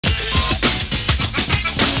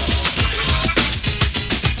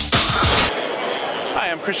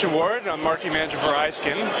Kristian War. I'm marketing manager for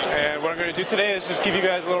iSkin, and what I'm going to do today is just give you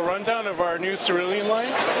guys a little rundown of our new Cerulean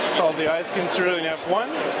line called the iSkin Cerulean F1,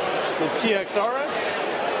 the TXRX,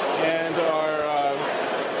 and our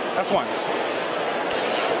F1.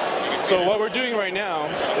 So what we're doing right now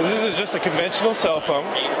is this is just a conventional cell phone,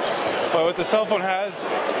 but what the cell phone has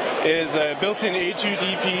is a built-in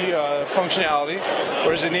A2DP functionality,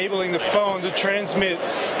 where it's enabling the phone to transmit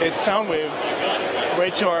its sound wave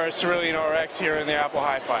right to our Cerulean RX here in the Apple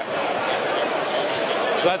Hi-Fi.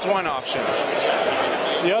 So that's one option.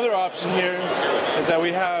 The other option here is that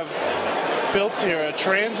we have built here a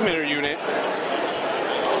transmitter unit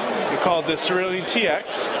called the Cerulean TX.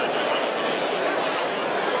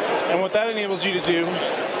 And what that enables you to do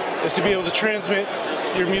is to be able to transmit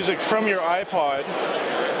your music from your iPod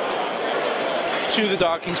to the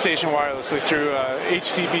docking station wirelessly through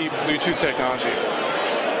HDB Bluetooth technology.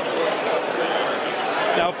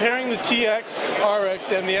 Now, pairing the TX,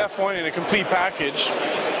 RX, and the F1 in a complete package,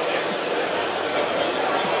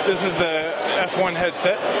 this is the F1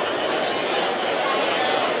 headset,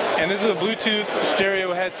 and this is a Bluetooth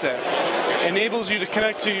stereo headset. It enables you to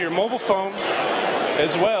connect to your mobile phone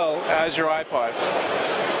as well as your iPod.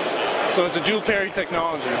 So it's a dual pairing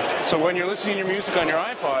technology. So when you're listening to your music on your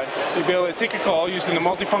iPod, you'll be able to take a call using the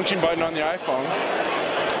multifunction button on the iPhone,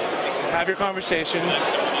 have your conversation,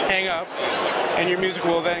 hang up, and your music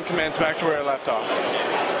will then commence back to where it left off.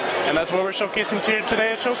 And that's what we're showcasing here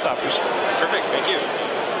today at Showstoppers. Perfect, thank you.